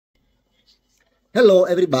Hello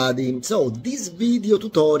everybody, so this video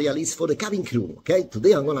tutorial is for the cabin crew, okay?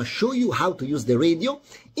 Today I'm gonna show you how to use the radio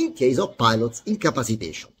in case of pilot's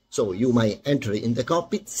incapacitation. So you might enter in the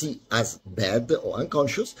cockpit, see as dead or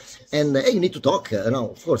unconscious, and you need to talk, now,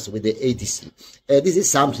 of course, with the ATC. This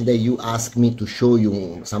is something that you ask me to show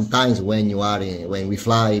you sometimes when we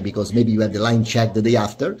fly, because maybe you have the line check the day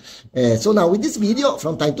after. So now with this video,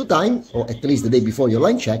 from time to time, or at least the day before your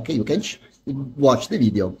line check, you can watch the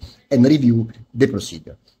video and review the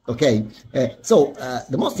procedure. Okay,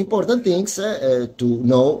 the most important things to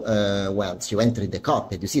know once you enter the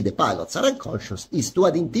cockpit, you see the pilots are unconscious, is to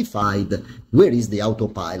identify where is the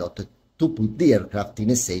autopilot to put the aircraft in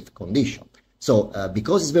a safe condition. So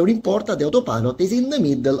because it's very important, the autopilot is in the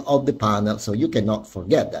middle of the panel, so you cannot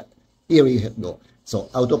forget that. Here we go. So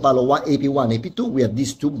autopilot AP1, AP2, we have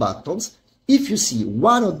these two buttons. If you see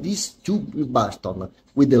one of these two buttons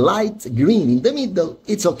with the light green in the middle,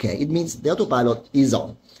 it's okay. It means the autopilot is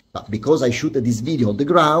on. But because I shoot this video on the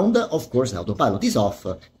ground, of course, the autopilot is off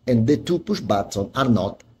and the two push buttons are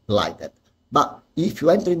not lighted. But if you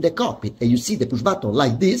enter in the cockpit and you see the push button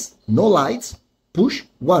like this, no lights, push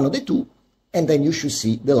one of the two, and then you should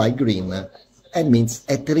see the light green. And means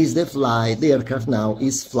at least the aircraft now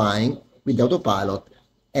is flying with the autopilot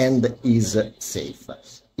and is safe.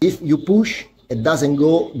 If you push, it doesn't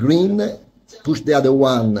go green, push the other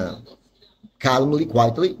one calmly,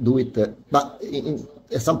 quietly, do it, but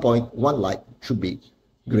at some point, one light should be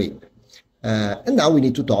green. And now we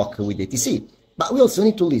need to talk with ATC, but we also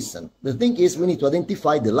need to listen. The thing is, we need to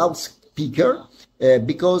identify the loudspeaker,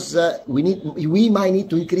 because we might need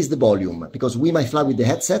to increase the volume, because we might fly with the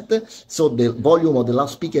headset, so the volume of the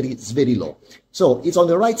loudspeaker is very low. So it's on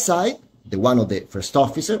the right side, the one of the first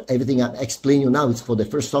officer. Everything I explain you now is for the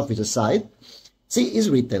first officer side. See, it's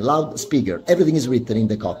written, loudspeaker. Everything is written in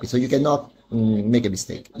the copy, so you cannot make a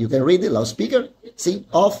mistake. You can read it, loudspeaker, see,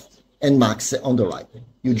 off and max on the right.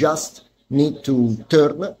 You just need to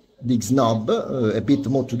turn this knob a bit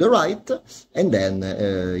more to the right, and then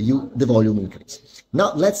the volume increase.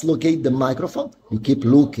 Now let's locate the microphone. You keep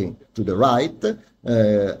looking to the right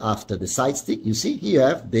after the side stick. You see, here you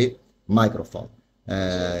have the microphone.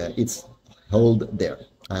 It's hold there.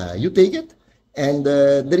 You take it, and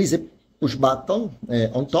there is a push button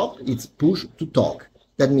on top. It's push to talk.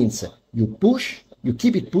 That means you push, you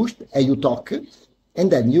keep it pushed, and you talk,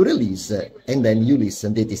 and then you release, and then you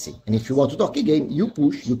listen the ATC. And if you want to talk again, you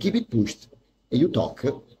push, you keep it pushed, and you talk,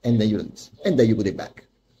 and then you release, and then you put it back.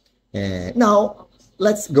 Now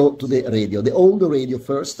let's go to the radio, the old radio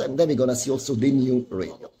first, and then we're gonna see also the new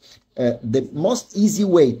radio. The most easy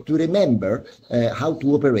way to remember how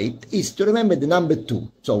to operate is to remember the number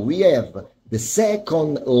 2. So we have the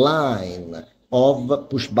second line of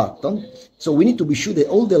push button. So we need to be sure that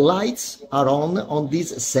all the lights are on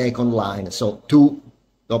this second line. So 2,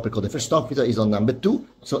 because the first officer is on number 2,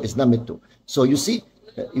 so it's number 2. So you see,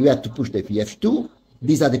 you have to push the PF2.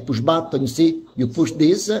 These are the push buttons. You see, you push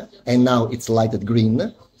this, and now it's lighted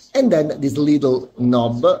green. And then this little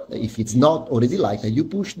knob, if it's not already lighted, you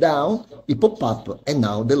push down, it pop up, and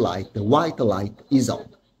now the light, the white light, is on.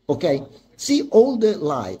 Okay? See, all the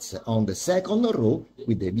lights on the second row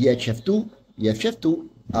with the VHF2, VHF2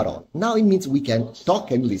 are on. Now it means we can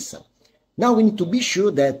talk and listen. Now we need to be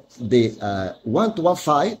sure that the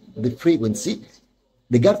 1215, the frequency,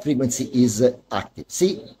 the guard frequency is active.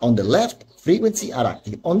 See, on the left, frequency are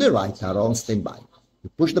active. On the right are on standby. You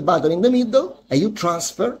push the button in the middle, and you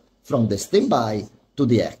transfer from the standby to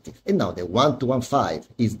the active. And now the 1215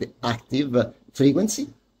 is the active frequency.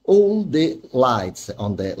 All the lights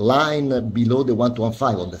on the line below the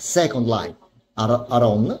 1215, on the second line, are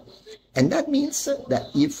on. And that means that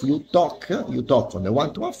if you talk on the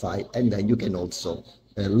 1215, and then you can also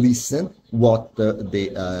listen what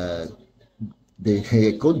the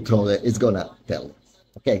controller is gonna tell you.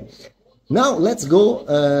 Okay. Now let's go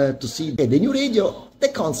to see the new radio. The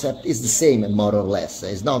concept is the same, more or less.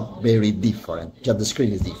 It's not very different, just the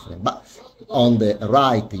screen is different. But on the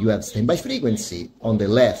right, you have standby frequency. On the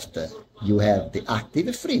left, you have the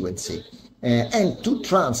active frequency. And to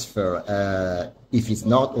transfer, if it's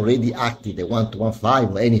not already active, the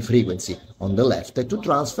 1215 or any frequency on the left, to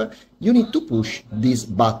transfer, you need to push this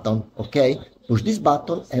button, okay? Push this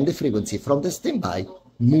button, and the frequency from the standby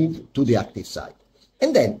move to the active side.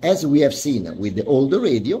 And then, as we have seen with the older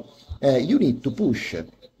radio, you need to push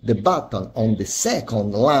the button on the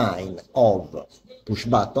second line of push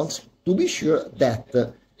buttons to be sure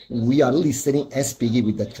that we are listening and speaking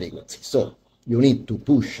with that frequency. So you need to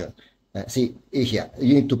push, see here,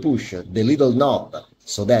 you need to push the little knob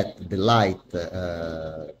so that the light,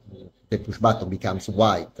 the push button becomes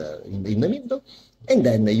white in the middle. And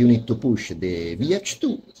then you need to push the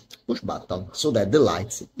VH2 push button so that the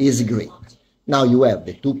lights is green. Now you have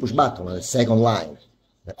the 2 push button on the second line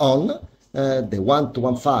on, the 1 to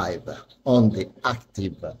 1.5 on the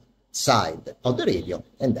active side of the radio,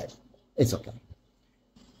 and then it's okay.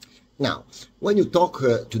 Now, when you talk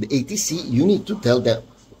to the ATC, you need to tell them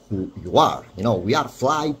who you are. You know, we are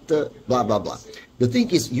flight, blah, blah, blah. The thing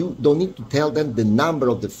is, you don't need to tell them the number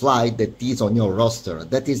of the flight that is on your roster.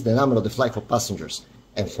 That is the number of the flight for passengers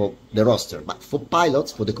and for the roster. But for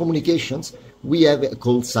pilots, for the communications, we have a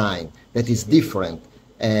call sign that is different.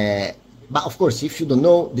 But of course, if you don't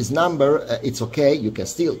know this number, it's okay. You can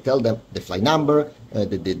still tell them the flight number,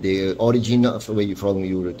 the origin of where you from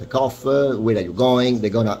you take off, where are you going. They're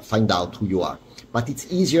gonna find out who you are. But it's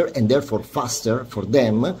easier and therefore faster for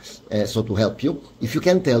them, so to help you, if you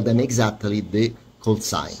can tell them exactly the call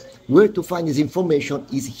sign. Where to find this information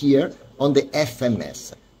is here on the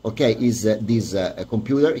FMS. Okay, is this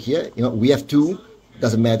computer here? You know, we have two.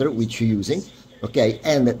 Doesn't matter which you're using. Okay,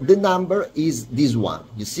 and the number is this one,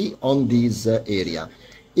 you see, on this area,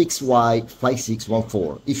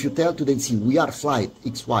 XY5614. If you tell to them, see, we are flight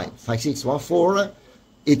XY5614,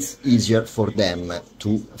 it's easier for them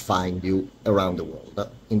to find you around the world,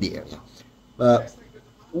 in the area. But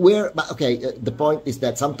okay, the point is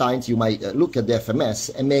that sometimes you might look at the FMS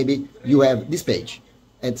and maybe you have this page.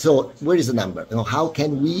 And so, where is the number? You know, how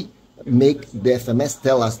can we make the FMS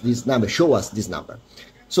tell us this number, show us this number?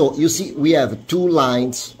 So you see, we have 2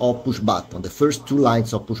 lines of push button, the first 2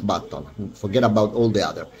 lines of push button. Forget about all the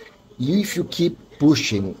other. If you keep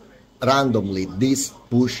pushing randomly this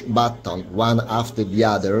push button one after the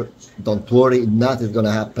other, don't worry, nothing's gonna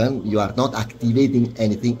happen. You are not activating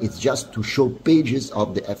anything. It's just to show pages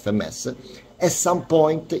of the FMS. At some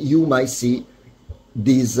point, you might see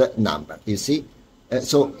this number, you see?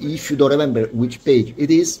 So if you don't remember which page it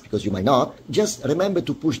is, because you might not, just remember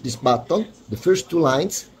to push this button, the first 2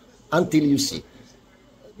 lines, until you see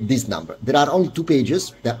this number. There are only 2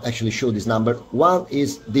 pages that actually show this number. One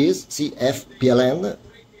is this, CFPLN,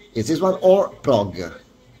 is this one, or PROG.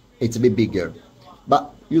 It's a bit bigger,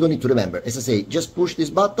 but you don't need to remember. As I say, just push these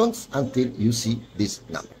buttons until you see this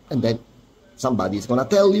number. And then somebody is gonna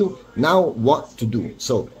tell you now what to do.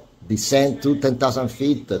 So, descend to 10,000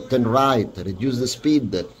 feet, turn right, reduce the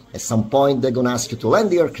speed. At some point, they're going to ask you to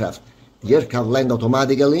land the aircraft. The aircraft lands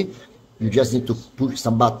automatically. You just need to push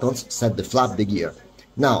some buttons, set the flap, the gear.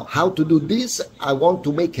 Now, how to do this? I want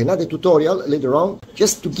to make another tutorial later on,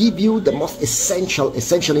 just to give you the most essential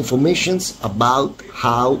information about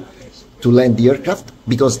how to land the aircraft,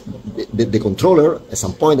 because the controller, at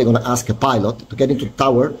some point, they're going to ask a pilot to get into the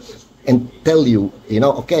tower and tell you, you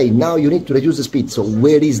know, okay, now you need to reduce the speed. So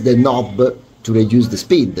where is the knob to reduce the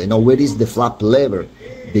speed? You know, where is the flap lever,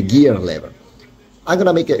 the gear lever? I'm going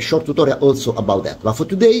to make a short tutorial also about that. But for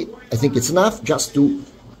today, I think it's enough just to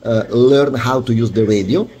learn how to use the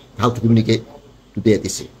radio, how to communicate to the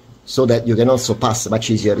ATC, so that you can also pass much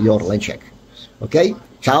easier your line check. Okay?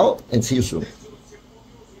 Ciao, and see you soon.